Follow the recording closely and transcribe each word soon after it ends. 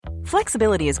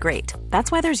Flexibility is great.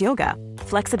 That's why there's yoga.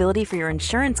 Flexibility for your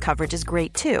insurance coverage is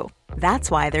great too. That's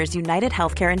why there's United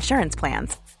Healthcare Insurance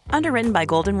Plans. Underwritten by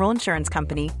Golden Rule Insurance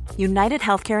Company, United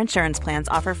Healthcare Insurance Plans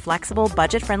offer flexible,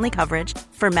 budget-friendly coverage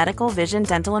for medical, vision,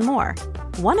 dental, and more.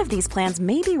 One of these plans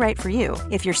may be right for you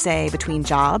if you're, say, between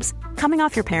jobs, coming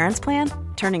off your parents' plan,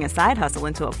 turning a side hustle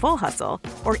into a full hustle,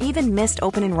 or even missed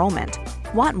open enrollment.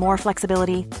 Want more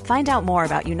flexibility? Find out more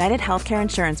about United Healthcare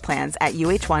Insurance Plans at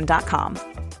uh1.com.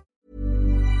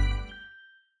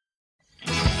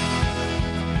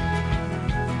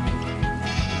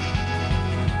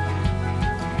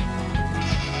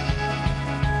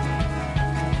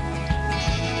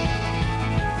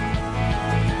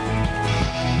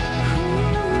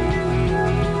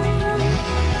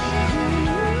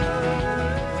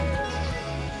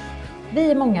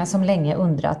 Vi är många som länge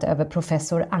undrat över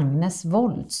professor Agnes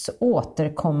Wolds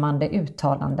återkommande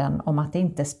uttalanden om att det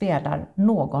inte spelar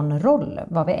någon roll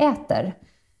vad vi äter.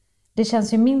 Det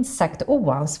känns ju minst sagt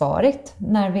oansvarigt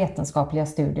när vetenskapliga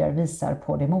studier visar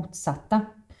på det motsatta.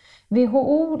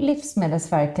 WHO,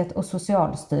 Livsmedelsverket och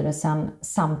Socialstyrelsen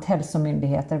samt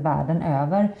hälsomyndigheter världen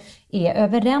över är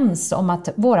överens om att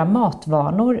våra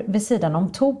matvanor vid sidan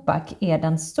om tobak är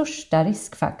den största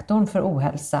riskfaktorn för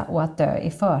ohälsa och att dö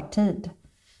i förtid.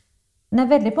 När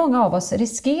väldigt många av oss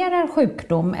riskerar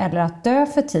sjukdom eller att dö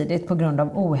för tidigt på grund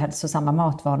av ohälsosamma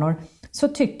matvanor så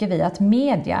tycker vi att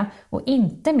media och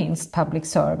inte minst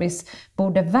public service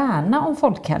borde värna om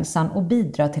folkhälsan och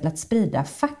bidra till att sprida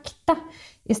fakta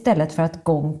istället för att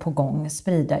gång på gång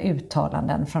sprida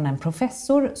uttalanden från en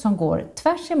professor som går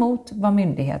tvärs emot vad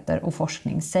myndigheter och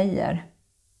forskning säger.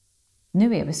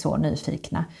 Nu är vi så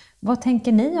nyfikna. Vad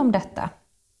tänker ni om detta?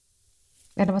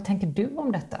 Eller vad tänker du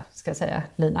om detta, ska jag säga,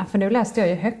 Lina? För nu läste jag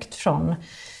ju högt från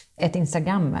ett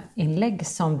Instagram-inlägg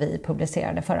som vi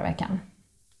publicerade förra veckan.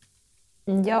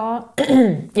 Ja,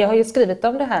 jag har ju skrivit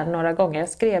om det här några gånger. Jag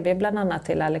skrev ju bland annat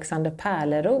till Alexander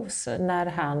Pärleros när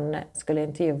han skulle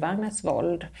intervjua Agnes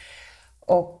Wold.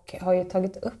 Och har ju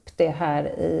tagit upp det här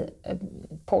i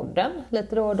podden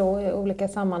lite då och då i olika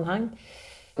sammanhang.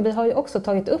 Vi har ju också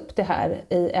tagit upp det här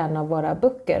i en av våra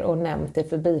böcker och nämnt det i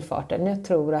förbifarten. Jag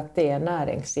tror att det är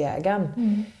Näringsjägaren.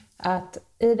 Att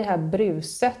i det här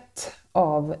bruset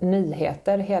av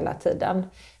nyheter hela tiden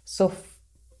så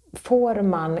får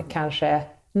man kanske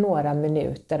några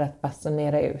minuter att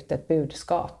basunera ut ett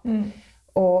budskap.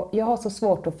 Och jag har så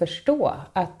svårt att förstå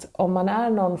att om man är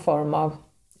någon form av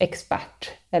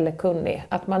expert eller kunnig,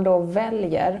 att man då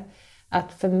väljer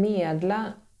att förmedla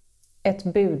ett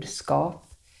budskap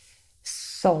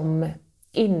som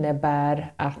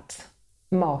innebär att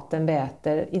maten vi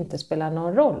äter inte spelar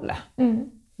någon roll.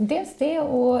 Dels det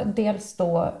och dels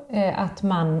då att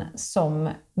man som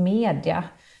media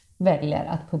väljer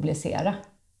att publicera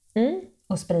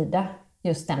och sprida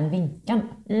just den vinkeln.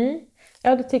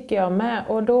 Ja, det tycker jag med.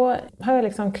 Och då har jag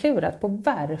liksom klurat på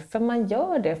varför man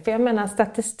gör det. För jag menar,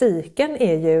 statistiken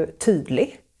är ju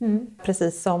tydlig.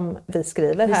 Precis som vi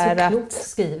skriver här. Vi så klokt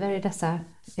skriver i dessa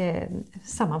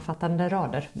sammanfattande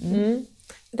rader.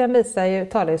 Den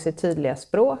talar ju sitt tydliga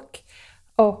språk.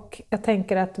 Och jag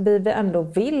tänker att vi ändå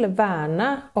vill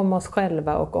värna om oss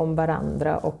själva och om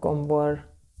varandra och om vår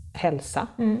hälsa.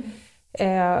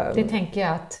 Det tänker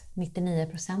jag att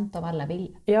 99% av alla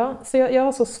vill. Ja, så jag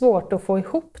har så svårt att få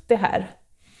ihop det här.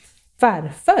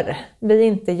 Varför vi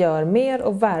inte gör mer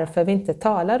och varför vi inte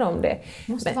talar om det.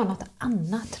 Det måste vara något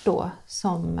annat då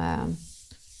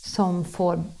som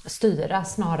får styra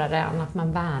snarare än att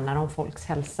man värnar om folks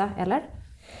hälsa, eller?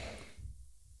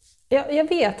 Jag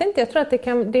vet inte, jag tror att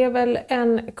det är väl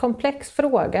en komplex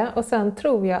fråga och sen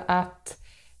tror jag att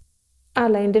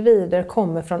alla individer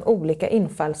kommer från olika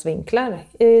infallsvinklar.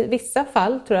 I vissa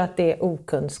fall tror jag att det är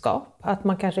okunskap, att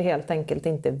man kanske helt enkelt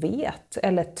inte vet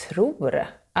eller tror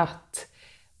att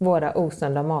våra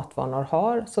osunda matvanor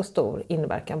har så stor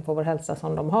inverkan på vår hälsa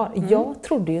som de har. Jag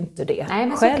trodde ju inte det. Nej,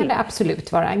 men själv. Så kan det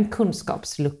absolut vara en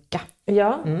kunskapslucka.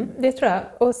 Ja, det tror jag.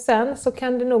 Och sen så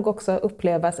kan det nog också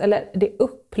upplevas, eller det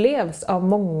upplevs av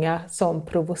många som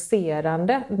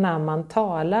provocerande när man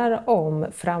talar om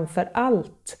framför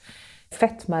allt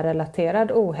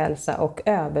fetmarelaterad ohälsa och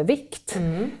övervikt.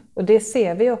 Och det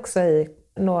ser vi också i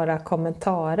några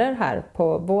kommentarer här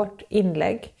på vårt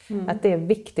inlägg. Att det är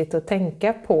viktigt att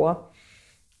tänka på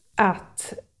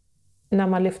att när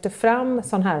man lyfter fram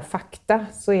sån här fakta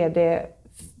så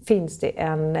finns det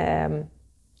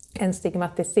en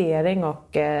stigmatisering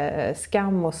och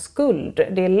skam och skuld.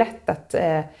 Det är lätt att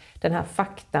den här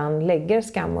faktan lägger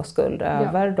skam och skuld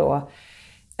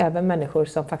över människor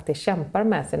som faktiskt kämpar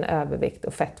med sin övervikt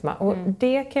och fetma. Och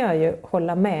det kan jag ju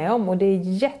hålla med om, och det är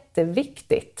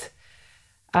jätteviktigt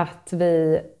att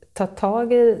vi ta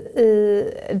tag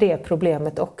i det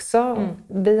problemet också.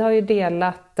 Vi har ju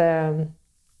delat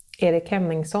Erik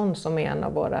Hemmingsson som är en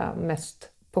av våra mest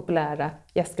populära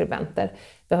gästskribenter.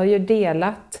 Vi har ju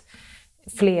delat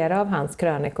flera av hans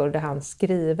krönikor där han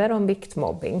skriver om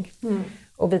viktmobbing.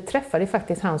 Och vi träffade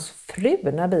faktiskt hans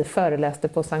fru när vi föreläste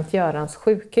på Sankt Görans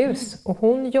sjukhus. Och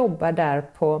hon jobbar där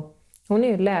hon är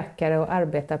ju läkare och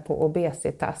arbetar på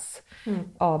obesitas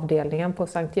avdelningen på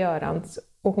Sankt Görans.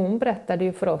 Och hon berättade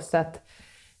ju för oss att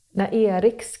när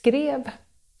Erik skrev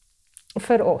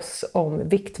för oss om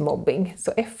viktmobbing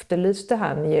så efterlyste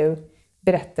han ju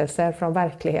berättelser från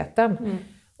verkligheten.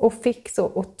 Och fick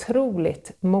så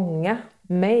otroligt många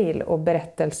mejl och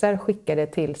berättelser skickade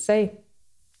till sig.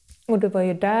 Och det var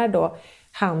ju där då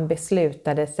han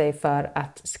beslutade sig för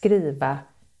att skriva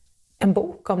en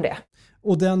bok om det.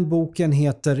 Och den boken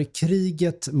heter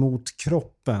Kriget mot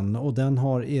kroppen och den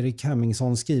har Erik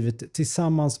Hemmingsson skrivit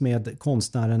tillsammans med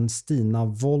konstnären Stina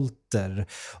Wolter.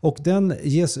 Och den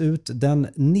ges ut den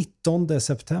 19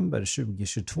 september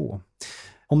 2022.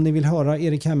 Om ni vill höra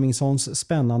Erik Hemmingssons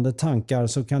spännande tankar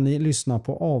så kan ni lyssna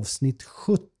på avsnitt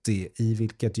 70 i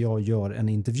vilket jag gör en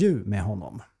intervju med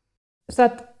honom. Så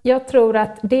att jag tror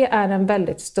att det är en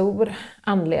väldigt stor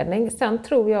anledning. Sen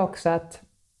tror jag också att,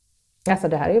 alltså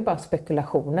det här är ju bara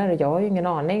spekulationer, jag har ju ingen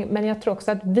aning. Men jag tror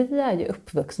också att vi är ju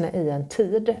uppvuxna i en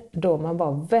tid då man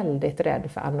var väldigt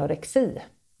rädd för anorexi.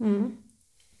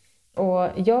 Och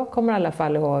jag kommer i alla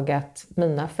fall ihåg att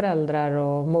mina föräldrar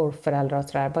och morföräldrar och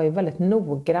sådär var ju väldigt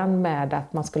noggrann med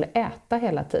att man skulle äta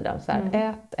hela tiden. Så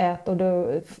här, ät och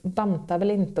du bantar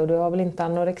väl inte och du har väl inte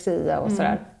anorexia och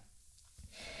sådär.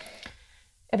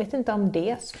 Jag vet inte om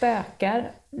det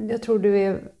spökar. Jag tror du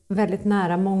är väldigt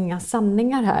nära många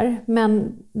sanningar här.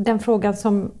 Men den frågan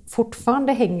som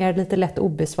fortfarande hänger lite lätt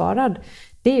obesvarad,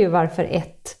 det är ju varför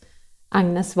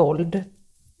Agnes Wold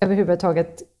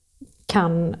överhuvudtaget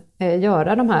kan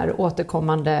göra de här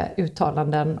återkommande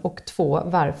uttalanden och 2,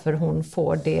 varför hon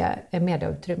får det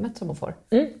mediautrymmet som hon får.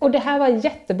 Och det här var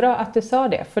jättebra att du sa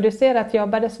det, för du ser att jag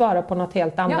började svara på något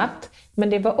helt annat. Ja. Men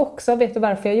det var också, vet du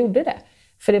varför jag gjorde det?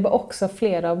 För det var också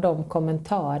flera av de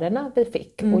kommentarerna vi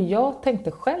fick. Och jag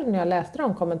tänkte själv när jag läste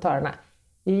de kommentarerna,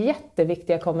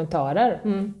 jätteviktiga kommentarer.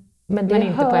 Men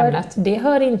det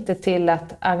hör inte till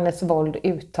att Agnes Wold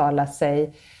uttalar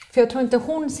sig. För jag tror inte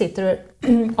hon sitter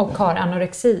och har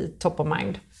anorexi top of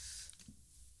mind.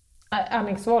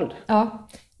 Agnes Wold? Ja.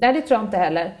 Nej, det tror jag inte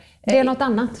heller. Det är något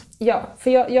annat. Ja,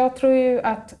 för jag tror ju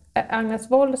att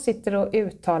Agnes Wold sitter och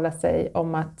uttalar sig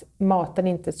om att maten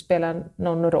inte spelar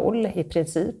någon roll i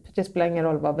princip. Det spelar ingen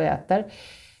roll vad vi äter.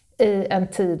 I en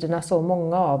tid när så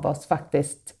många av oss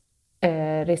faktiskt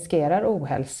riskerar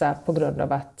ohälsa på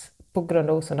grund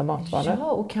av osunda matvanor.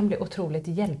 Ja, och kan bli otroligt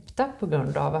hjälpta på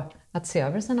grund av att se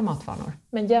över sina matvanor.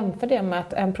 Men jämför det med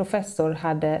att en professor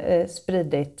hade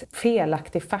spridit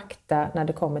felaktig fakta när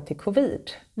det kommer till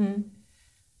covid.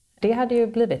 Det hade ju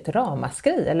blivit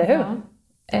ramaskri, eller hur? Ja,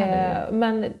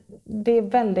 men det är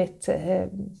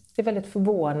väldigt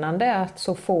förvånande att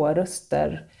så få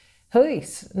röster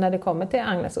höjs när det kommer till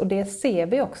Agnes. Och det ser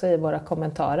vi också i våra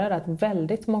kommentarer, att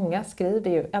väldigt många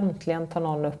skriver ju äntligen tar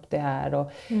någon upp det här.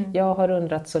 Och jag har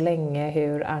undrat så länge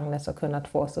hur Agnes har kunnat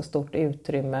få så stort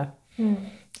utrymme.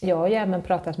 Jag har ju även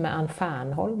pratat med Ann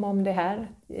Fernholm om det här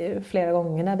flera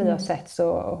gånger när vi har sett,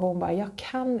 så hon bara, jag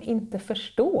kan inte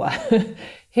förstå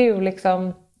hur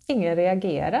liksom ingen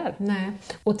reagerar. Nej.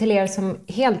 Och till er som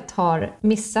helt har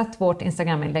missat vårt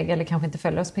Instagram-inlägg eller kanske inte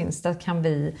följer oss på Insta, kan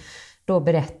vi då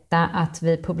berätta att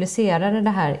vi publicerade det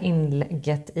här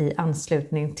inlägget i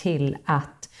anslutning till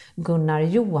att Gunnar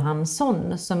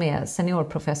Johansson, som är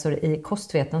seniorprofessor i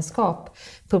kostvetenskap,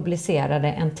 publicerade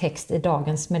en text i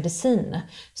Dagens Medicin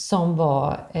som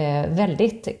var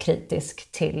väldigt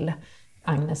kritisk till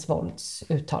Agnes Wolds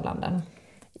uttalanden.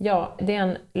 Ja, det är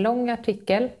en lång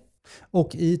artikel.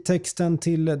 Och i texten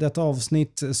till detta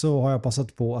avsnitt så har jag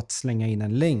passat på att slänga in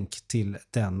en länk till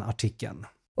den artikeln.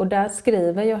 Och där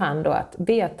skriver ju han då att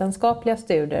vetenskapliga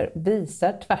studier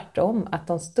visar tvärtom att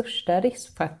de största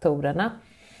riskfaktorerna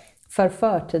för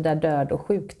förtida död och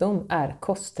sjukdom är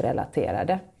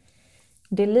kostrelaterade.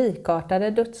 De likartade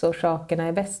dödsorsakerna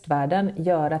i västvärlden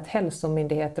gör att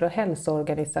hälsomyndigheter och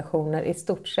hälsoorganisationer i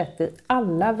stort sett i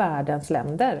alla världens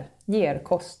länder ger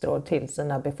kostråd till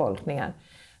sina befolkningar.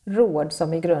 Råd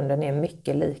som i grunden är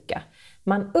mycket lika.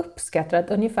 Man uppskattar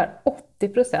att ungefär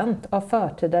 80% av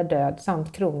förtida död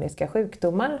samt kroniska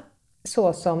sjukdomar,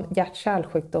 såsom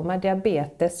hjärt-kärlsjukdomar,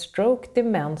 diabetes, stroke,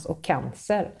 demens och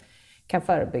cancer, kan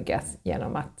förebyggas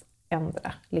genom att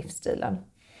ändra livsstilen.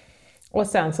 Och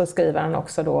sen så skriver han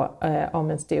också då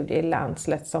om en studie i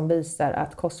Lancet som visar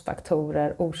att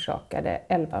kostfaktorer orsakade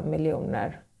 11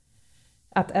 miljoner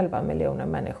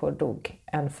människor dog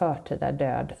en förtida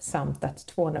död samt att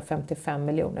 255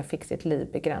 miljoner fick sitt liv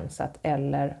begränsat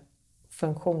eller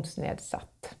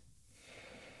funktionsnedsatt.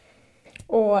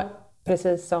 Och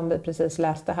precis som vi precis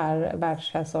läste här,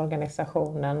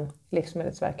 Världshälsoorganisationen,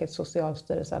 Livsmedelsverket,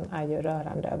 Socialstyrelsen är ju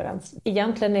rörande överens.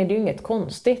 Egentligen är det ju inget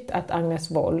konstigt att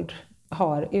Agnes Wold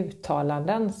har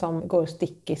uttalanden som går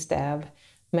stick i stäv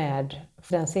med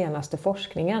den senaste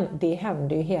forskningen. Det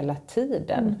händer ju hela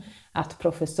tiden att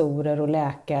professorer och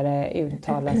läkare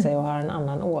uttalar sig och har en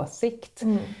annan åsikt.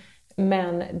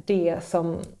 Men det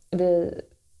som vi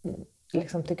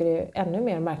liksom tycker är ännu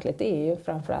mer märkligt är ju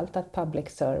framförallt att public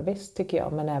service, tycker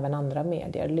jag, men även andra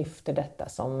medier lyfter detta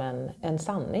som en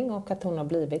sanning och att hon har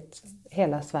blivit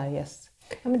hela Sveriges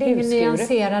men det är en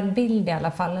nyanserad bild i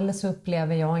alla fall, eller så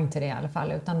upplever jag inte det i alla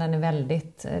fall, utan den är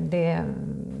väldigt,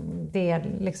 det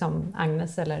är liksom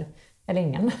Agnes eller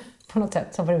ingen på något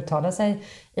sätt som får uttala sig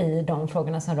i de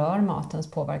frågorna som rör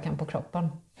matens påverkan på kroppen.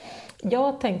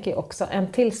 Jag tänker också en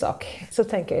till sak, så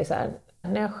tänker jag så här,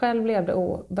 när jag själv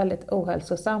levde väldigt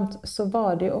ohälsosamt så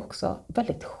var det ju också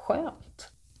väldigt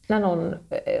skönt när någon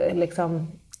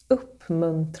liksom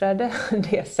uppmuntrade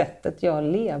det sättet jag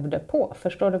levde på.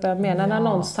 Förstår du vad jag menar? Ja. När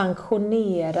någon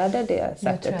sanktionerade det sättet jag levde på.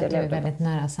 Jag tror att du är väldigt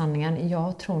nära sanningen.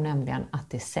 Jag tror nämligen att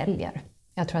det säljer.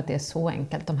 Jag tror att det är så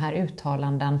enkelt. De här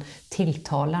uttalanden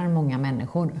tilltalar många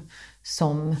människor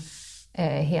som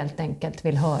helt enkelt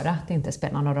vill höra att det inte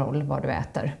spelar någon roll vad du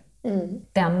äter.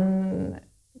 Den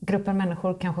gruppen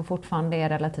människor kanske fortfarande är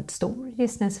relativt stor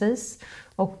gissningsvis,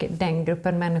 och den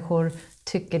gruppen människor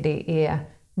tycker det är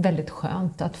väldigt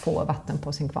skönt att få vatten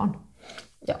på sin kvarn.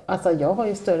 Ja, alltså jag har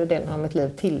ju större delen av mitt liv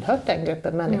tillhört den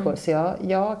gruppen människor, så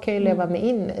jag kan ju leva mig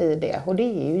in i det, och det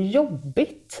är ju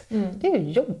jobbigt. Det är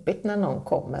ju jobbigt när någon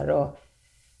kommer och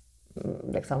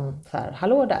liksom så här,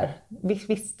 hallå där,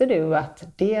 visste du att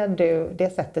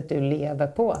det sättet du lever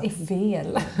på är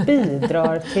fel,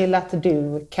 bidrar till att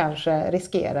du kanske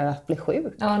riskerar att bli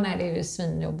sjuk? Ja, nej, det är ju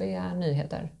svinjobbiga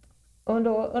nyheter. Och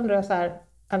då undrar jag så här,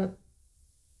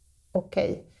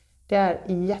 okej, det är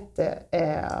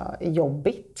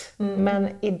jättejobbigt, men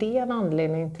är det en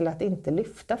anledning till att inte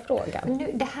lyfta frågan?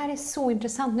 Nu, det här är så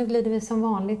intressant. Nu glider vi som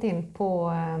vanligt in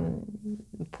på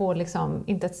liksom,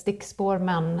 inte ett stickspår,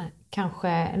 men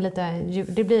kanske lite,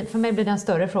 för mig blir det en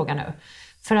större fråga nu.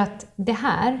 För att det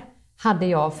här hade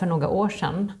jag för några år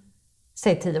sedan,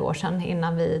 säg 10 år sedan,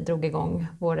 innan vi drog igång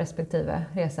vår respektive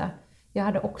resa. Jag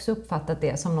hade också uppfattat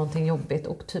det som någonting jobbigt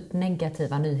och typ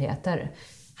negativa nyheter.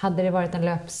 Hade det varit en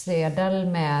löpsedel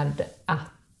med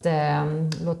att,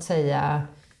 låt säga,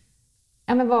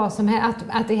 ja, men vad som är,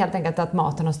 att det helt enkelt att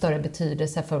maten har större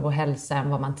betydelse för vår hälsa än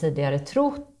vad man tidigare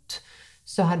trott,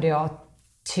 så hade jag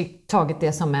tagit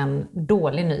det som en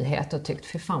dålig nyhet och tyckt,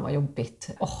 fy fan vad jobbigt.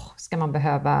 Ska man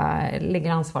behöva,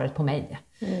 ligger ansvaret på mig?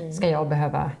 Ska jag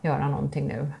behöva göra någonting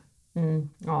nu?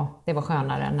 Ja, det var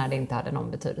skönare när det inte hade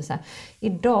någon betydelse.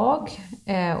 Idag,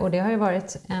 och det har ju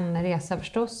varit en resa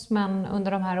förstås, men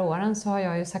under de här åren så har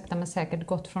jag ju sakta men säkert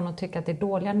gått från att tycka att det är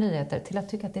dåliga nyheter till att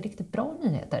tycka att det är riktigt bra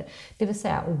nyheter. Det vill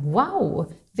säga,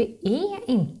 wow, vi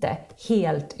är inte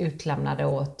helt utlämnade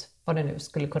åt vad det nu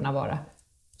skulle kunna vara.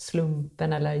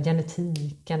 Slumpen eller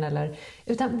genetiken,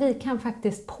 utan vi kan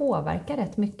faktiskt påverka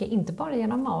rätt mycket, inte bara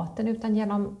genom maten utan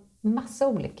genom massa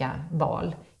olika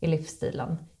val i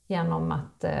livsstilen. Genom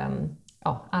att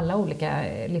alla olika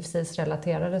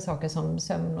livsstilsrelaterade saker som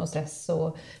sömn och stress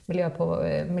och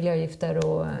miljögifter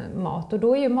och mat. Och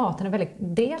då är ju maten en väldigt,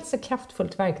 dels ett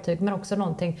kraftfullt verktyg, men också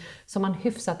någonting som man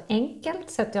hyfsat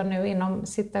enkelt, sätter jag nu inom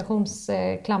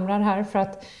citationsklamrar här, för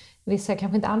att vissa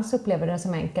kanske inte alls upplever det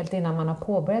som enkelt innan man har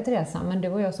påbörjat resan. Men du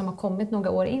och jag som har kommit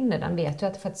några år in i den vet ju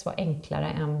att det faktiskt var enklare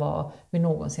än vad vi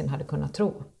någonsin hade kunnat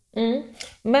tro.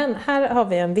 Men här har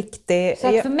vi en viktig... Så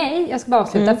att för mig, jag ska bara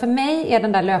avsluta, för mig är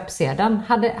den där löpsedeln,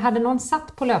 hade någon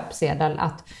satt på löpsedel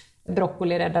att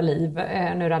broccoli räddar liv,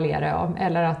 nu raljerar jag,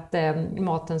 eller att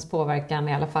matens påverkan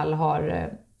i alla fall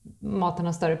maten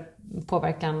har större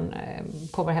påverkan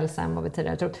på vår hälsa än vad vi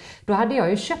tidigare trott, då hade jag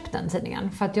ju köpt den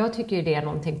tidningen, för att jag tycker ju det är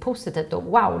någonting positivt och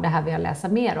wow, det här vill jag läsa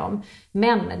mer om.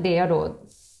 Men det jag då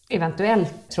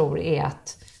eventuellt tror är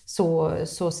att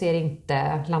så ser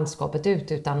inte landskapet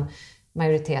ut, utan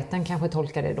majoriteten kanske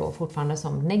tolkar det då fortfarande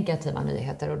som negativa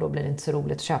nyheter, och då blir det inte så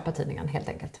roligt att köpa tidningen helt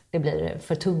enkelt. Det blir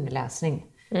för tung läsning,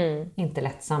 inte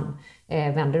lättsam.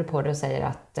 Vänder du på det och säger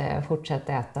att fortsätt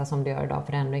äta som du gör idag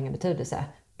för det har ändå ingen betydelse,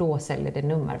 då säljer det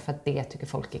nummer, för att det tycker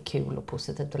folk är kul och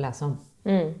positivt att läsa om.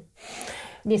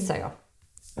 Gissar jag.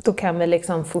 Då kan vi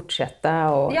liksom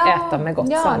fortsätta och äta med gott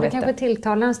samvete. Ja, det kanske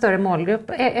tilltalar en större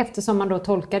målgrupp eftersom man då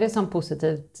tolkar det som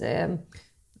positivt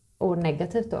och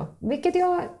negativt då. Vilket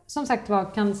jag som sagt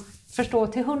kan förstå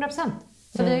till 100%.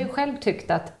 Så vi har ju själv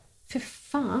tyckt att fy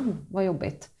fan vad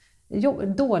jobbigt.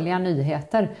 Dåliga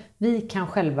nyheter. Vi kan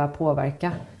själva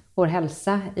påverka vår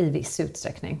hälsa i viss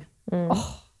utsträckning.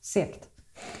 Segt.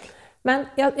 Men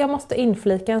jag måste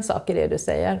inflika en sak i det du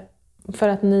säger. För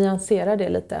att nyansera det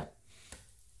lite.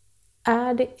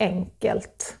 Är det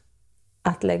enkelt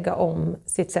att lägga om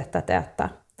sitt sätt att äta?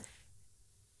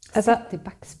 Alltså, i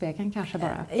backspegeln kanske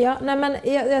bara. Ja, nej men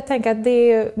jag tänker att det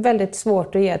är ju väldigt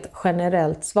svårt att ge ett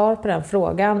generellt svar på den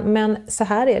frågan. Men så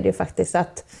här är det ju faktiskt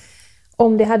att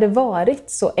om det hade varit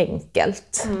så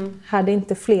enkelt hade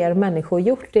inte fler människor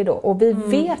gjort det då. Och vi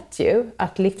vet ju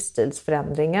att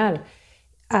livsstilsförändringar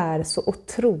är så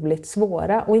otroligt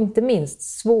svåra och inte minst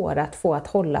svåra att få att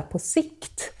hålla på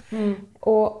sikt.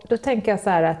 Och då tänker jag så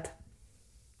här att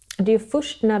det är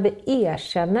först när vi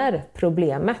erkänner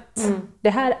problemet. Det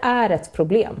här är ett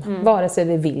problem, vare sig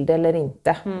vi vill det eller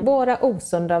inte. Våra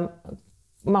osunda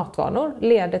matvanor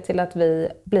leder till att vi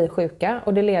blir sjuka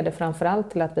och det leder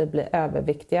framförallt till att vi blir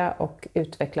överviktiga och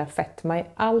utvecklar fetma i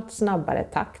allt snabbare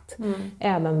takt.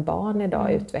 Även barn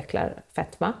idag utvecklar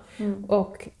fetma.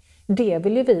 Och det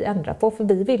vill ju vi ändra på, för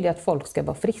vi vill ju att folk ska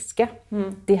vara friska.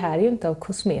 Det här är ju inte av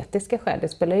kosmetiska skäl, det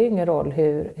spelar ju ingen roll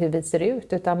hur vi ser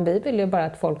ut, utan vi vill ju bara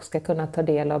att folk ska kunna ta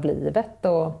del av livet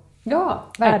och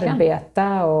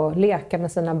arbeta och leka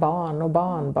med sina barn och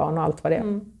barnbarn och allt vad det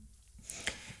är.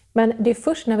 Men det är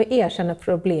först när vi erkänner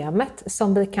problemet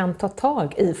som vi kan ta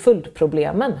tag i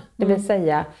följdproblemen. Det vill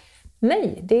säga,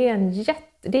 nej, det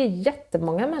är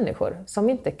jättemånga människor som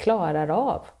inte klarar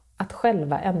av att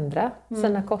själva ändra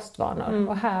sina kostvanor.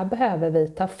 Och här behöver vi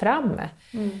ta fram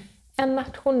en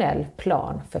nationell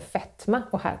plan för fetma.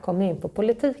 Och här kommer jag in på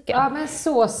politiken. Ja, men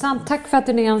så sant. Tack för att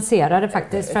du nyanserade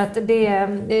faktiskt. För att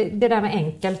det där med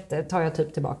enkelt tar jag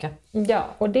typ tillbaka. Ja,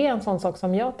 och det är en sån sak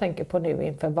som jag tänker på nu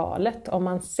inför valet. Om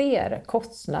man ser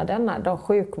kostnaderna, de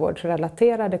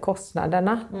sjukvårdsrelaterade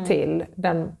kostnaderna till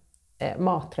den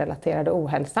matrelaterade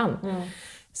ohälsan.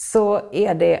 Så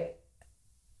är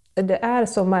det är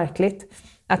så märkligt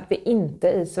att vi inte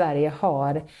i Sverige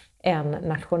har en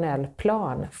nationell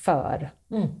plan för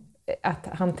att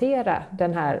hantera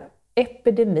den här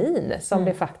epidemin som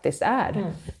det faktiskt är.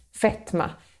 Fetma.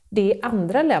 Det i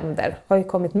andra länder har ju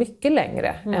kommit mycket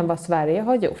längre än vad Sverige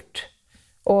har gjort.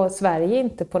 Och Sverige är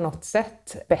inte på något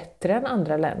sätt bättre än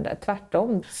andra länder,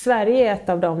 tvärtom. Sverige är ett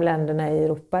av de länderna i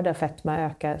Europa där fetma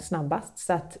ökar snabbast.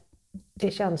 Så att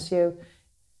det känns ju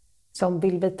som,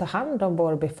 vill vi ta hand om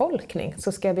vår befolkning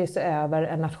så ska vi se över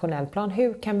en nationell plan.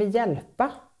 Hur kan vi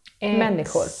hjälpa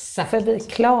människor? För vi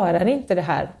klarar inte det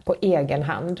här på egen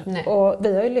hand. Nej. Och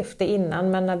vi har ju lyft det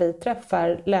innan, men när vi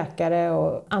träffar läkare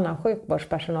och annan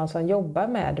sjukvårdspersonal som jobbar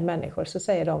med människor så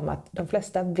säger de att de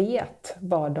flesta vet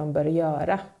vad de bör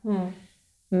göra.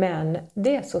 Men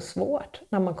det är så svårt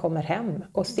när man kommer hem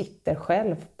och sitter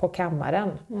själv på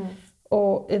kammaren.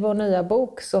 Och i vår nya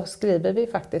bok så skriver vi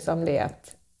faktiskt om det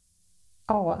att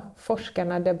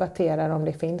forskarna debatterar om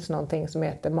det finns någonting som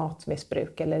heter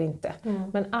matmissbruk eller inte.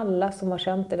 Men alla som har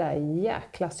känt det där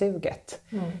jäkla suget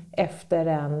efter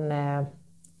en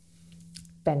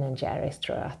Ben & Jerry's,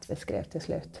 tror jag att vi skrev till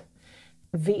slut,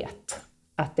 vet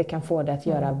att det kan få det att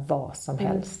göra vad som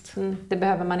helst. Det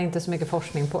behöver man inte så mycket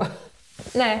forskning på.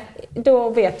 Nej, då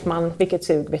vet man vilket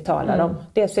sug vi talar om.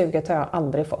 Det suget har jag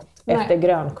aldrig fått efter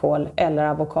grönkål eller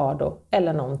avokado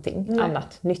eller någonting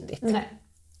annat nyttigt.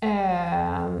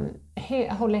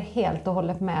 Jag håller helt och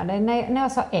hållet med dig. När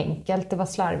jag sa enkelt, det var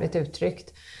slarvigt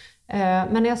uttryckt.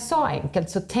 Men när jag sa enkelt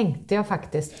så tänkte jag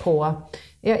faktiskt på...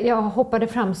 Jag hoppade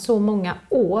fram så många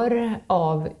år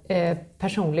av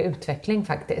personlig utveckling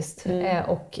faktiskt.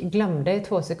 Och glömde i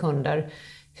 2 sekunder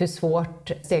hur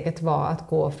svårt steget var att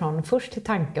gå från först till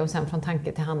tanke och sen från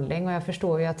tanke till handling. Och jag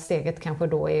förstår ju att steget kanske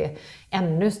då är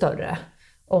ännu större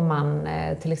om man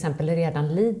till exempel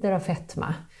redan lider av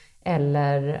fetma.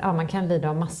 Eller man kan lida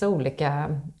av massa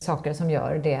olika saker som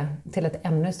gör det till ett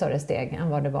ännu större steg än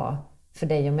vad det var för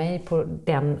dig och mig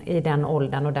i den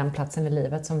åldern och den platsen i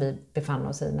livet som vi befann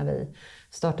oss i när vi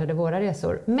startade våra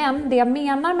resor. Men det jag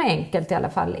menar med enkelt i alla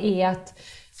fall är att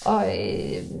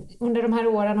under de här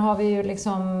åren har vi ju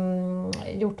liksom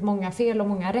gjort många fel och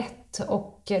många rätt.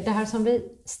 Och det här som vi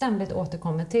ständigt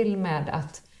återkommer till med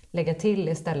att lägga till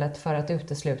istället för att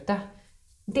utesluta,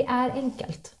 det är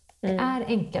enkelt. Det är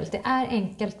enkelt. Det är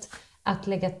enkelt att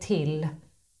lägga till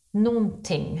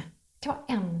någonting. Det kan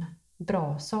vara en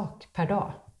bra sak per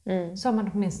dag. Så har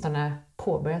man åtminstone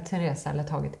påbörjat sin resa eller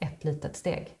tagit ett litet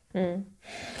steg.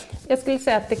 Jag skulle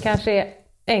säga att det kanske är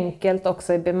enkelt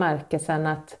också i bemärkelsen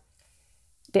att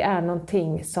det är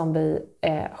någonting som vi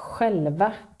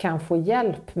själva kan få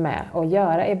hjälp med att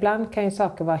göra. Ibland kan ju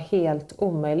saker vara helt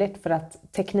omöjligt för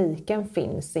att tekniken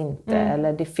finns inte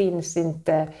eller det finns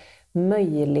inte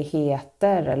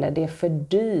möjligheter eller det är för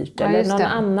dyrt eller någon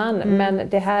annan. Men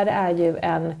det här är ju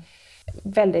en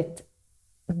väldigt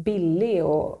billig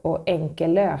och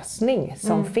enkel lösning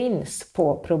som finns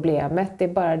på problemet. Det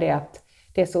är bara det att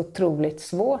det är så otroligt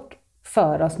svårt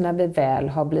för oss när vi väl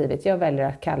har blivit, jag väljer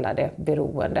att kalla det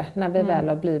beroende, när vi väl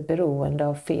har blivit beroende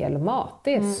av fel mat.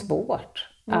 Det är svårt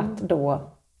att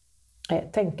då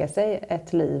tänka sig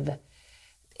ett liv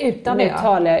utan det. Nu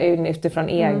talar jag utifrån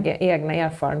egna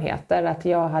erfarenheter, att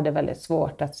jag hade väldigt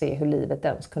svårt att se hur livet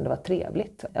ens kunde vara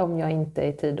trevligt om jag inte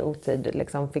i tid och otid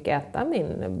liksom fick äta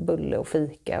min bulle och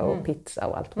fika och pizza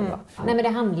och allt vad det var. Nej, men det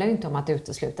handlar ju inte om att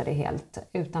utesluta det helt,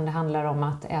 utan det handlar om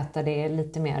att äta det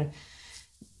lite mer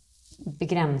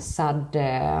begränsad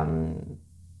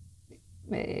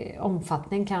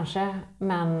omfattning kanske,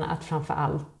 men att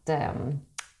framförallt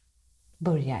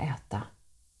börja äta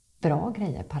bra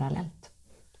grejer parallellt.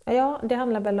 Ja, det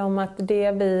handlar väl om att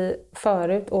det vi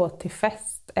förut åt till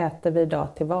fest äter vi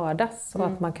idag till vardags. Och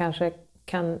att man kanske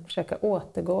kan försöka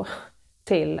återgå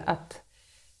till att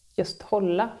just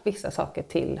hålla vissa saker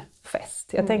till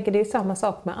fest. Jag tänker det är samma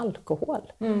sak med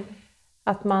alkohol.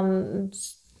 Att man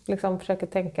liksom försöker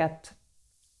tänka att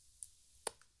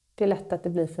det är lätt att det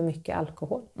blir för mycket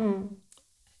alkohol.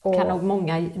 Kan nog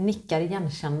många nickar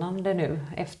igenkännande nu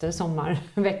efter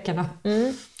sommarveckorna.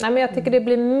 Nej, men jag tycker det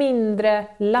blir mindre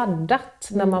laddat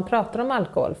när man pratar om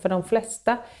alkohol. För de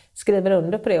flesta skriver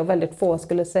under på det och väldigt få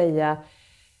skulle säga,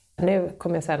 nu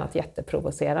kommer jag säga något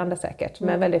jätteprovocerande säkert,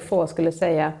 men väldigt få skulle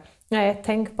säga, nej,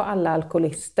 tänk på alla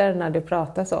alkoholister när du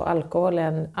pratar så. Alkohol är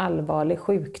en allvarlig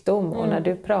sjukdom och när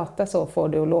du pratar så får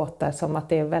du att låta som att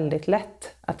det är väldigt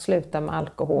lätt att sluta med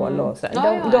alkohol. Och så.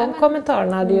 De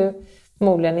kommentarerna hade ju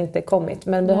förmodligen inte kommit,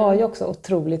 men vi har ju också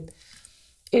otroligt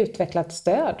utvecklat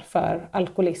stöd för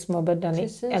alkoholism och den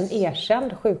är en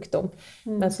erkänd sjukdom.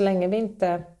 Men så länge vi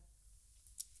inte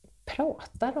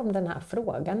pratar om den här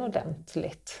frågan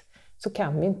ordentligt så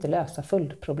kan vi inte lösa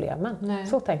följdproblemen.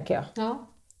 Så tänker jag. Ja.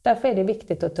 Därför är det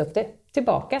viktigt att ta upp det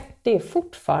tillbaka. Det är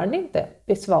fortfarande inte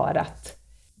besvarat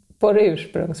på det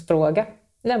ursprungsfråga,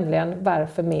 nämligen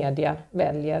varför media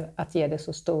väljer att ge det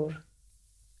så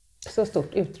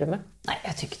stort utrymme. Nej,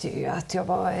 jag tyckte ju att jag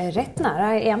var rätt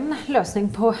nära en lösning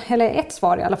på, eller ett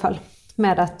svar i alla fall,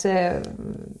 med att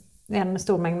en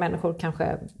stor mängd människor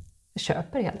kanske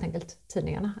köper helt enkelt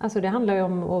tidningarna. Alltså det handlar ju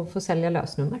om att få sälja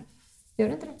lösnummer. Gör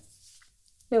det inte det?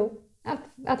 Jo.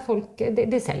 Att folk,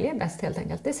 det säljer bäst helt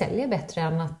enkelt. Det säljer bättre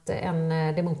än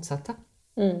det motsatta.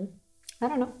 I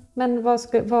don't know. Men vad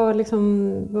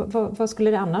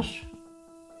skulle det annars?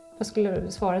 Vad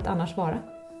skulle svaret annars vara?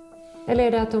 Eller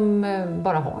är det att de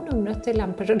bara har numret till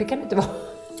en person? Det kan det inte vara.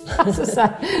 Alltså så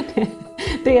här,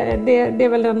 det är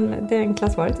väl det enkla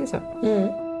svaret i så.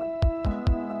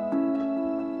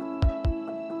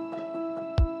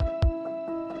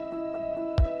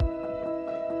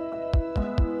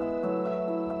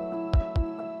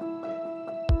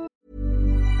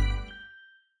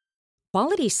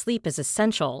 Quality sleep is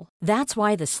essential. That's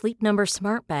why the Sleep Number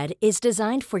Smart Bed is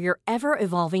designed for your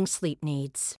ever-evolving sleep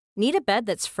needs. Need a bed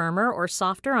that's firmer or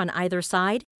softer on either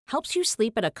side? Helps you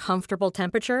sleep at a comfortable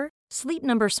temperature? Sleep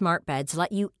Number Smart Beds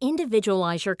let you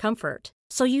individualize your comfort,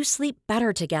 so you sleep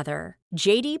better together.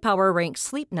 JD Power ranks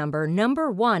Sleep Number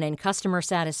 #1 in customer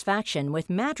satisfaction with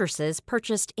mattresses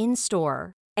purchased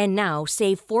in-store. And now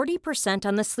save 40%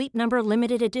 on the Sleep Number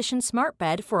Limited Edition Smart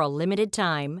Bed for a limited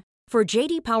time. For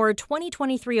JD Power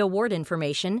 2023 award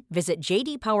information, visit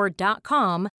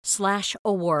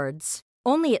jdpower.com/awards.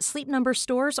 Only at Sleep Number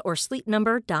stores or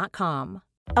sleepnumber.com.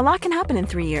 A lot can happen in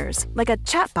 3 years, like a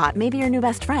chatbot may be your new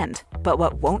best friend. But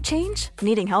what won't change?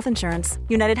 Needing health insurance.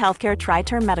 United Healthcare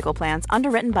Tri-Term Medical Plans,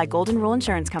 underwritten by Golden Rule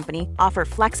Insurance Company, offer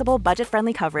flexible,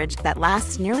 budget-friendly coverage that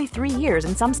lasts nearly 3 years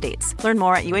in some states. Learn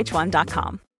more at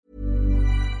uh1.com.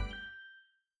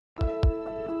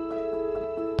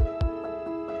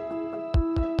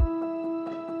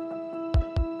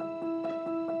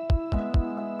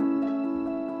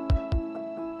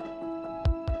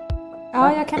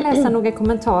 Ja, jag kan läsa några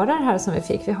kommentarer här som vi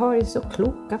fick. Vi har ju så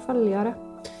kloka följare.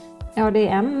 Ja, det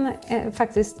är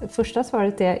faktiskt första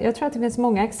svaret är, jag tror att det finns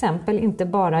många exempel, inte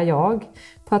bara jag,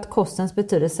 på att kostens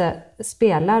betydelse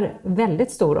spelar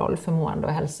väldigt stor roll för mående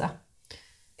och hälsa.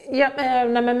 Ja,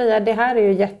 men Mia, det här är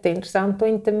ju jätteintressant och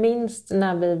inte minst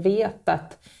när vi vet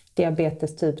att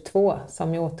diabetes typ 2,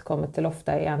 som jag återkommer till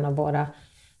ofta, är en av våra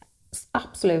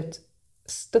absolut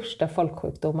största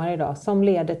folksjukdomar idag som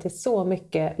leder till så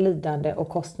mycket lidande och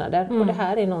kostnader. Och det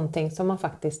här är någonting som man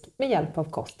faktiskt med hjälp av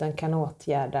kosten kan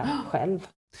åtgärda själv.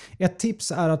 Ett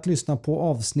tips är att lyssna på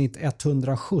avsnitt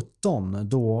 117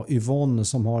 då Yvonne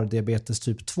som har diabetes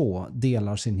typ 2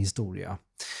 delar sin historia.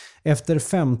 Efter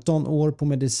 15 år på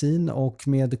medicin och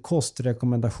med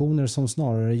kostrekommendationer som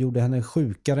snarare gjorde henne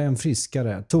sjukare än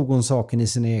friskare tog hon saken i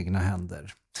sina egna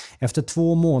händer. Efter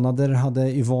 2 månader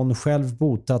hade Yvonne själv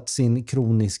botat sin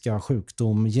kroniska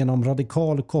sjukdom genom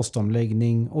radikal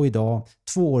kostomläggning och idag,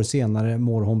 2 år senare,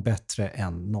 mår hon bättre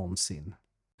än någonsin.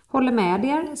 Håller med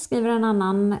er, skriver en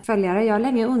annan följare. Jag har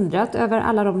länge undrat över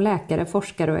alla de läkare,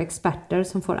 forskare och experter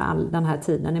som får all den här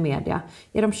tiden i media.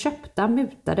 Är de köpta,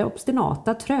 mutade,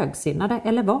 obstinata, trögsinnade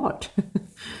eller vad?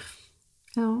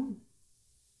 Ja.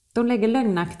 De lägger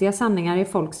lögnaktiga sanningar i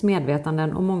folks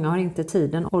medvetanden och många har inte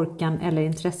tiden, orkan eller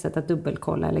intresset att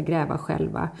dubbelkolla eller gräva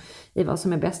själva i vad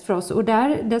som är bäst för oss. Och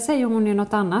där säger hon ju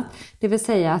något annat. Det vill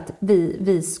säga att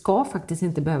vi ska faktiskt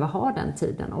inte behöva ha den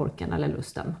tiden, orken eller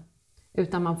lusten.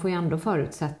 Utan man får ju ändå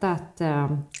förutsätta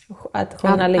att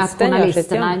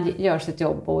journalisterna gör sitt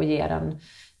jobb och ger en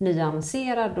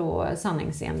nyanserad och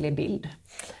sanningsenlig bild.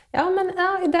 Ja, men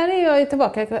där är jag ju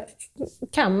tillbaka.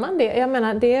 Kan man det? Jag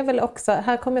menar, det är väl också,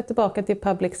 här kommer jag tillbaka till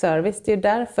public service. Det är ju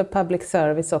därför public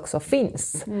service också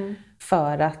finns.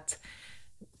 För att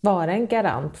vara en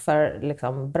garant för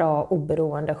liksom bra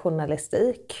oberoende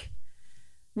journalistik.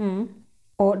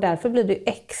 Och därför blir det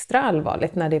extra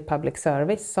allvarligt när det är public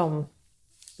service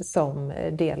som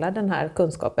delar den här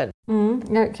kunskapen.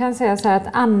 Jag kan säga så här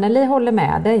att Anneli håller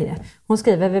med dig. Hon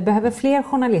skriver: vi behöver fler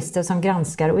journalister som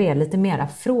granskar och är lite mera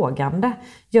frågande.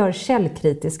 Gör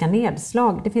källkritiska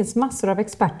nedslag. Det finns massor av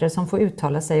experter som får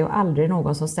uttala sig och aldrig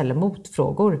någon som ställer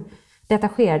motfrågor. Detta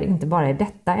sker inte bara i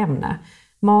detta ämne.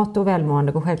 Mat och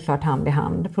välmående går självklart hand i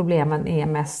hand. Problemen är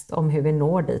mest om hur vi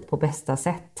når dit på bästa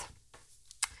sätt.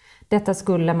 Detta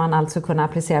skulle man alltså kunna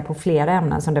applicera på flera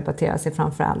ämnen som debatteras i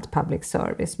framförallt public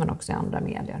service men också i andra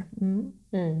medier.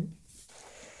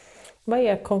 Vad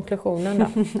är konklusionen då?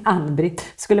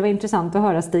 Ann-Britt, skulle vara intressant att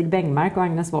höra Stig Bengmark och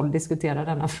Agnes Wold diskutera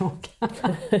denna fråga.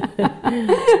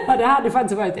 Ja, det hade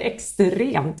faktiskt varit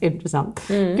extremt intressant.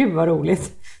 Gud vad roligt.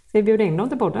 Ska vi bjuda in dem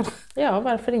till podden? Ja,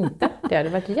 varför inte? Det hade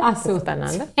varit jättespännande.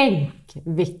 Alltså, tänk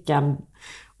vilken,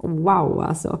 wow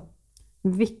alltså.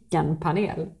 Vilken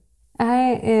panel.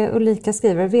 Ulrika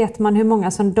skriver: vet man hur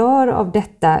många som dör av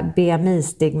detta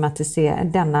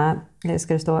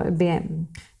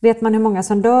Vet man hur många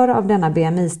som dör av denna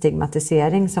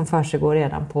BMI-stigmatisering som försiggår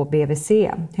redan på BVC?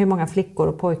 Hur många flickor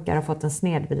och pojkar har fått en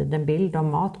snedvriden bild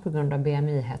om mat på grund av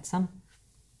BMI-hetsen?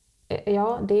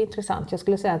 Ja, det är intressant. Jag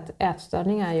skulle säga att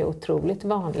ätstörning är ju otroligt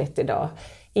vanligt idag.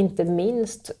 Inte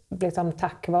minst liksom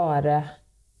tack vare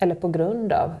eller på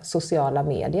grund av sociala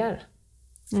medier.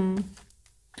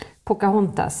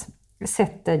 Pocahontas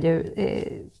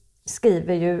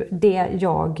skriver ju det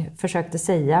jag försökte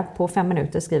säga på 5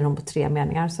 minuter, skriver hon på 3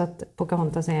 meningar, så att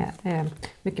Pocahontas är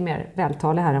mycket mer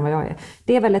vältalig här än vad jag är.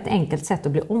 Det är väl ett enkelt sätt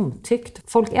att bli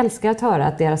omtyckt. Folk älskar att höra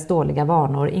att deras dåliga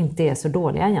vanor inte är så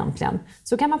dåliga egentligen.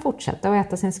 Så kan man fortsätta att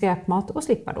äta sin skräpmat och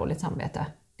slippa dåligt samvete.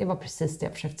 Det var precis det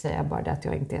jag försökte säga, bara det att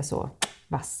jag inte är så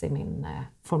vass i min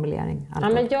formulering. Ja,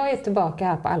 men jag är tillbaka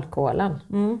här på alkoholen.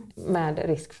 Med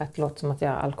risk för att det låter som att jag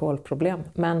har alkoholproblem.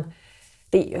 Men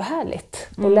det är ju härligt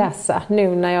att läsa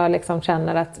nu när jag liksom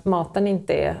känner att maten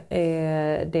inte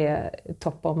är det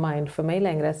top of mind för mig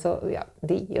längre. Så ja,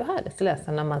 det är ju härligt att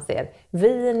läsa när man ser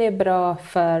vin är bra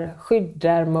för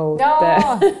skyddar mot...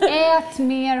 Ja, ät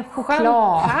mer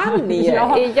choklad. Champagne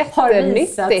är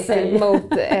jättenyttigt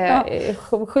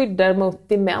mot skyddar mot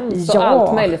demens och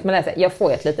allt möjligt. Man läser. Jag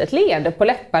får ett litet leende på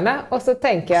läpparna och så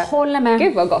tänker jag, håller med.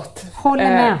 Gud vad gott. Håller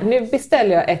med. Nu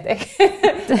beställer jag ett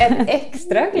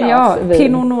extra glas vin.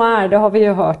 Pinot Noir, det har vi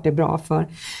ju hört det bra för.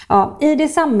 Ja, i det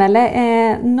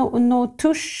samhälle,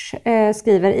 Notush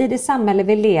skriver: i det samhälle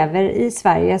vi lever i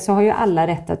Sverige så har ju alla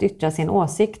rätt att yttra sin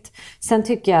åsikt. Sen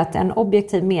tycker jag att en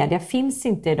objektiv media finns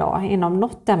inte idag inom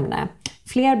något ämne.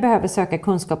 Fler behöver söka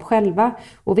kunskap själva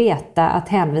och veta att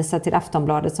hänvisa till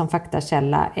Aftonbladet som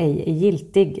faktakälla ej är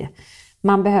giltig.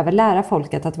 Man behöver lära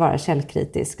folket att vara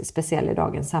källkritisk, speciellt i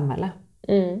dagens samhälle.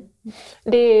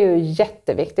 Det är ju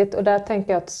jätteviktigt och där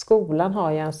tänker jag att skolan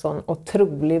har ju en sån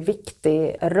otroligt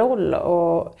viktig roll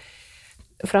och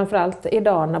framförallt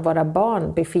idag när våra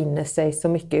barn befinner sig så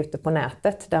mycket ute på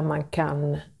nätet där man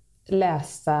kan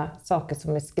läsa saker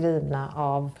som är skrivna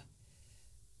av...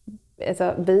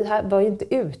 Alltså, vi var ju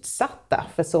inte utsatta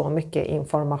för så mycket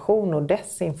information och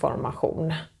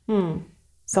desinformation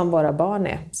som våra barn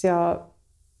är. Så jag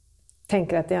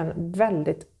tänker att det är en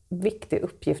väldigt viktig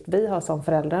uppgift vi har som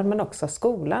föräldrar, men också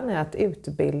skolan, är att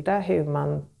utbilda hur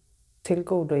man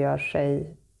tillgodogör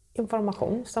sig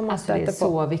information som man Alltså det är stöter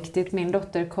på. så viktigt. Min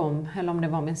dotter kom, eller om det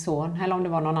var min son, eller om det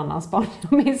var någon annans barn,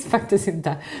 jag minns faktiskt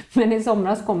inte. Men i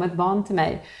somras kom ett barn till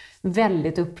mig,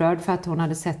 väldigt upprörd för att hon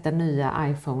hade sett den nya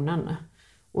iPhonen.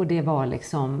 Och det var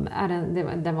liksom,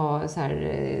 den var så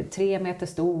här 3 meter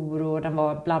stor och den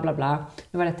var bla bla bla.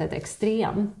 Det var ett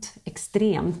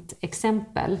extremt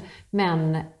exempel.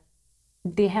 Men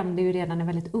det hände ju redan i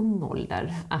väldigt ung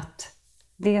ålder. Att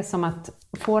det är som att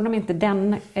får de inte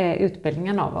den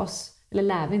utbildningen av oss, eller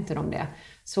lär vi inte dem det,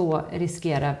 så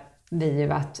riskerar vi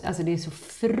ju att, alltså det är så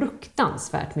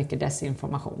fruktansvärt mycket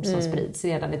desinformation som sprids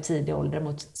redan i tidig ålder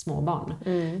mot små barn.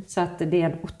 Så att det är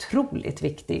en otroligt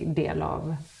viktig del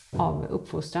av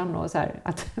uppfostran och så här,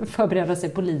 att förbereda sig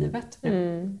på livet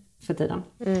för tiden.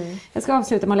 Jag ska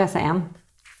avsluta med att läsa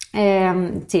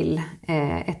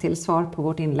ett till svar på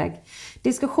vårt inlägg.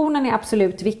 Diskussionen är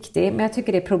absolut viktig, men jag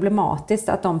tycker det är problematiskt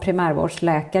att de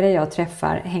primärvårdsläkare jag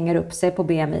träffar hänger upp sig på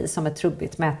BMI som ett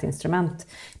trubbigt mätinstrument.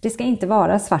 Det ska inte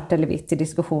vara svart eller vitt i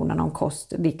diskussionen om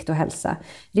kost, vikt och hälsa.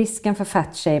 Risken för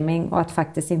fatshaming och att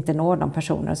faktiskt inte nå de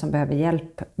personer som behöver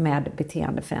hjälp med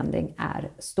beteendeförändring är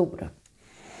stor.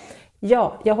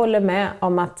 Ja, jag håller med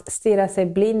om att stirra sig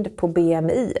blind på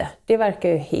BMI. Det verkar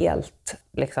ju helt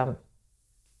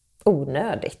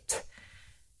onödigt.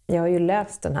 Jag har ju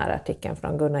läst den här artikeln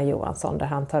från Gunnar Johansson där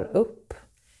han tar upp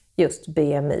just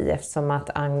BMI eftersom att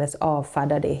Agnes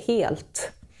avfärdar det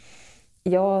helt.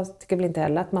 Jag tycker väl inte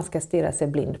heller att man ska stirra sig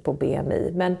blind på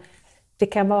BMI, men det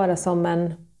kan vara som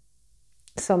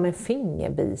en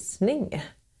fingervisning.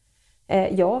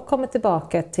 Jag kommer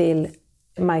tillbaka till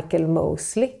Michael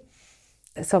Mosley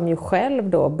som ju själv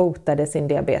då botade sin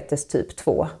diabetes typ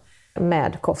 2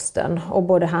 med kosten. Och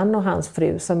både han och hans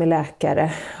fru som är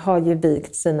läkare har ju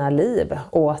vigt sina liv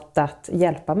åt att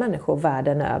hjälpa människor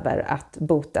världen över att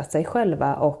bota sig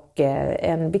själva. Och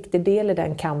en viktig del i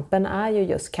den kampen är ju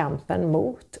just kampen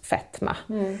mot fetma.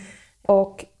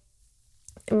 Och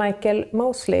Michael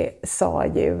Mosley sa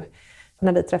ju,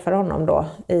 när vi träffade honom då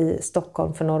i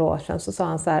Stockholm för några år sedan, så sa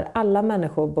han så här: alla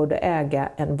människor borde äga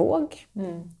en våg.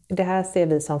 Det här ser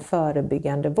vi som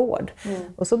förebyggande vård.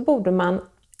 Och så borde man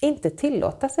inte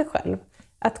tillåta sig själv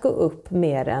att gå upp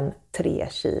mer än 3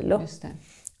 kilo. Just det.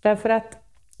 Därför att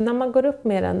när man går upp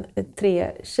mer än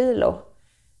 3 kilo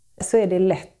så är det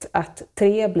lätt att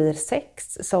 3 blir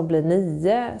 6, som blir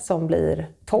 9, som blir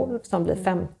 12, som blir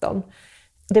 15.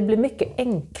 Det blir mycket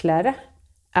enklare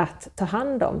att ta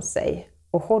hand om sig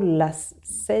och hålla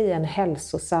sig en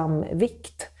hälsosam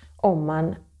vikt om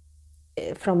man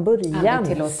från början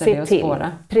ser till.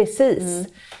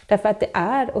 Precis. Därför att det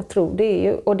är otroligt, det är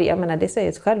ju, och det, jag menar, det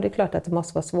säger sig själv, det är klart att det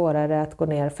måste vara svårare att gå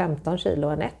ner 15 kilo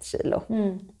än 1 kilo.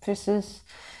 Precis.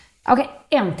 Okej,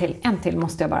 en till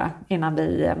måste jag bara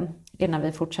innan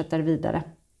vi fortsätter vidare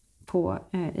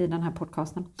i den här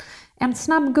podcasten. En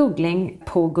snabb googling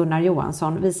på Gunnar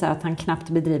Johansson visar att han knappt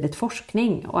bedrivit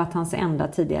forskning och att hans enda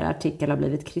tidigare artikel har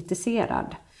blivit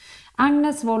kritiserad.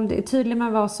 Agnes Wold är tydlig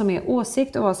med vad som är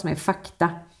åsikt och vad som är fakta.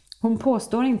 Hon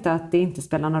påstår inte att det inte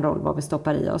spelar någon roll vad vi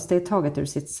stoppar i oss, det är taget ur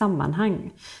sitt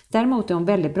sammanhang. Däremot är hon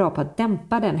väldigt bra på att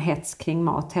dämpa den hets kring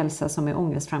mat, hälsa som är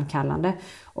ångestframkallande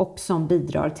och som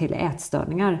bidrar till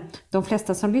ätstörningar. De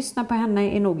flesta som lyssnar på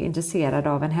henne är nog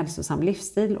intresserade av en hälsosam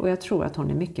livsstil och jag tror att hon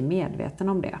är mycket medveten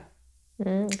om det.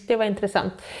 Det var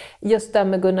intressant. Just det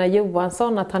med Gunnar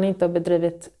Johansson, att han inte har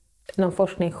bedrivit någon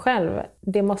forskning själv,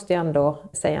 det måste jag ändå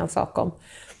säga en sak om.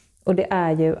 Och det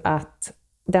är ju att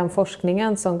den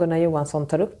forskningen som Gunnar Johansson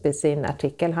tar upp i sin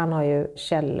artikel, han har ju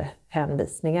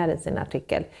källhänvisningar i sin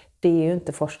artikel, det är ju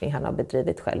inte forskning han har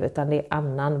bedrivit själv, utan det är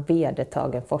annan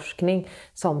vedertagen forskning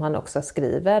som han också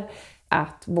skriver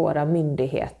att våra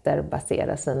myndigheter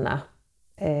baserar sina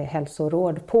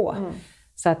hälsoråd på.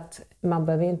 Så att man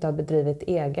behöver ju inte ha bedrivit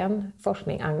egen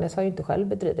forskning. Agnes har ju inte själv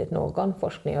bedrivit någon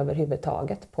forskning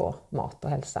överhuvudtaget på mat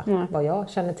och hälsa. Vad jag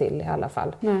känner till i alla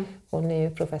fall. Hon är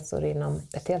ju professor inom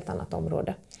ett helt annat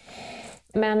område.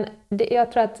 Men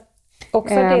jag tror att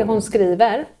också det hon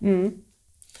skriver,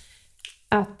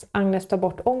 att Agnes tar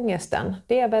bort ångesten,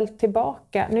 det är väl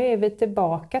tillbaka. Nu är vi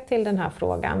tillbaka till den här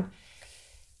frågan.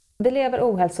 Vi lever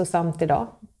ohälsosamt idag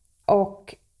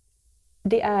och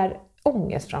det är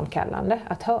ångestframkallande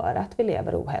att höra att vi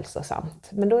lever ohälsosamt.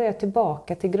 Men då är jag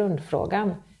tillbaka till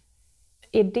grundfrågan.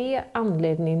 Är det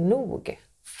anledning nog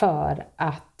för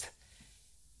att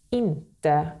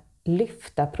inte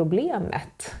lyfta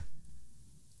problemet?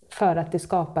 För att det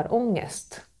skapar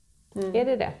ångest? Är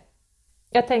det det?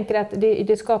 Jag tänker att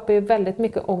det skapar ju väldigt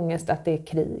mycket ångest att det är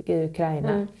krig i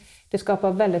Ukraina. Det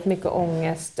skapar väldigt mycket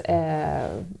ångest,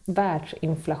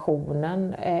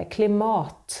 världsinflationen,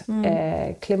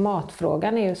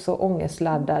 klimatfrågan är ju så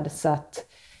ångestladdad så att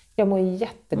jag mår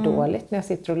jättedåligt när jag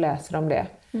sitter och läser om det.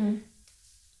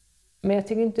 Men jag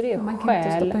tycker inte det är Man kan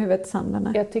inte stoppa huvudet i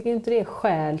sanden. Jag tycker inte det är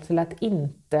skäl till att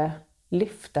inte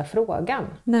lyfta frågan.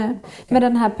 Nej. Men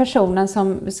den här personen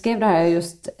som skrev det här jag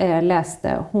just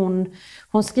läste,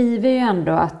 hon skriver ju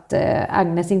ändå att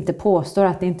Agnes inte påstår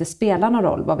att det inte spelar någon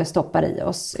roll vad vi stoppar i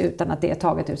oss, utan att det är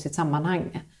taget ur sitt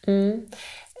sammanhang.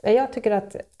 Jag tycker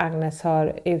att Agnes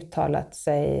har uttalat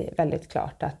sig väldigt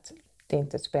klart att det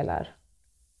inte spelar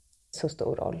så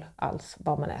stor roll alls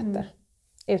vad man äter.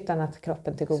 Utan att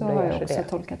kroppen tillgodogör sig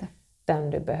det. Den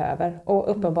du behöver.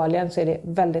 Och uppenbarligen så är det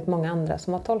väldigt många andra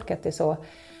som har tolkat det så.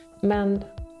 Men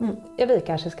vi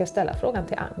kanske ska ställa frågan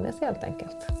till Agnes helt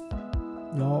enkelt.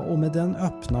 Ja, och med den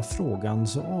öppna frågan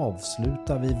så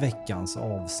avslutar vi veckans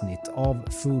avsnitt av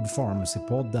Food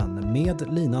Pharmacy-podden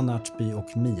med Lina Närtby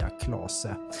och Mia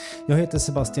Klase. Jag heter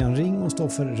Sebastian Ring och står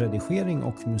för redigering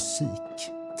och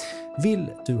musik.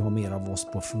 Vill du ha mer av oss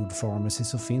på Food Pharmacy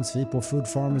så finns vi på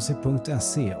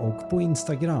foodpharmacy.se och på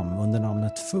Instagram under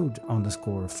namnet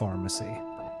food_pharmacy.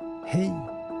 Hej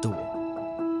då!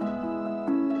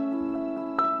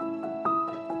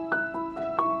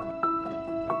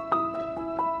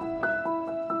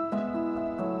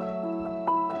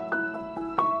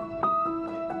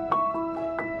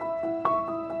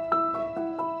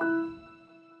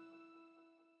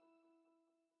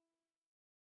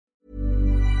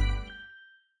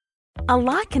 A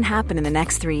lot can happen in the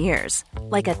next 3 years.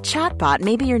 Like a chatbot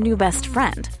may be your new best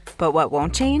friend. But what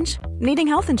won't change? Needing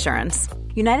health insurance.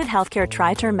 United Healthcare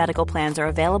Tri-Term Medical Plans are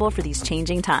available for these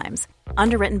changing times.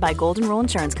 Underwritten by Golden Rule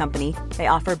Insurance Company, they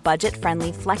offer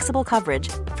budget-friendly, flexible coverage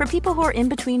for people who are in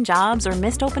between jobs or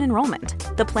missed open enrollment.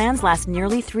 The plans last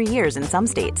nearly 3 years in some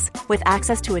states, with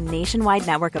access to a nationwide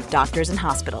network of doctors and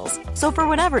hospitals. So for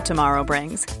whatever tomorrow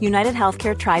brings, United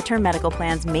Healthcare Tri-Term Medical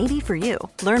Plans may be for you.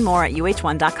 Learn more at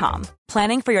uh1.com.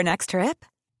 Planning for your next trip?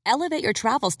 Elevate your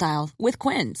travel style with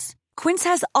Quince. Quince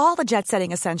has all the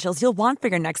jet-setting essentials you'll want for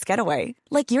your next getaway,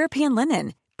 like European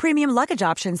linen, premium luggage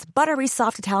options, buttery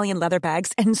soft Italian leather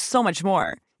bags, and so much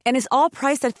more. And is all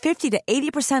priced at 50 to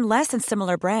 80% less than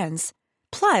similar brands.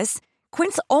 Plus,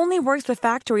 Quince only works with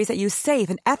factories that use safe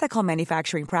and ethical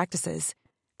manufacturing practices.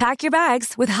 Pack your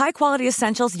bags with high-quality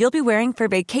essentials you'll be wearing for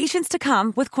vacations to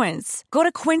come with Quince. Go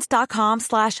to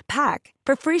quince.com/pack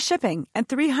for free shipping and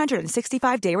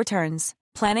 365-day returns.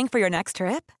 Planning for your next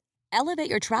trip? Elevate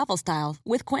your travel style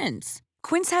with Quince.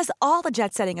 Quince has all the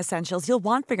jet-setting essentials you'll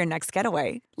want for your next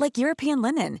getaway, like European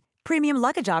linen, premium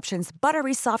luggage options,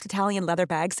 buttery soft Italian leather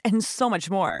bags, and so much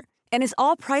more. And is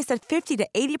all priced at 50 to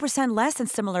 80% less than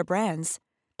similar brands.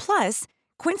 Plus,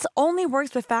 Quince only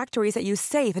works with factories that use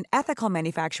safe and ethical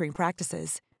manufacturing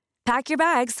practices. Pack your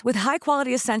bags with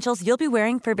high-quality essentials you'll be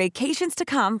wearing for vacations to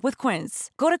come with Quince.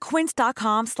 Go to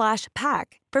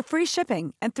quince.com/pack for free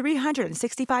shipping and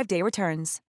 365-day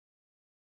returns.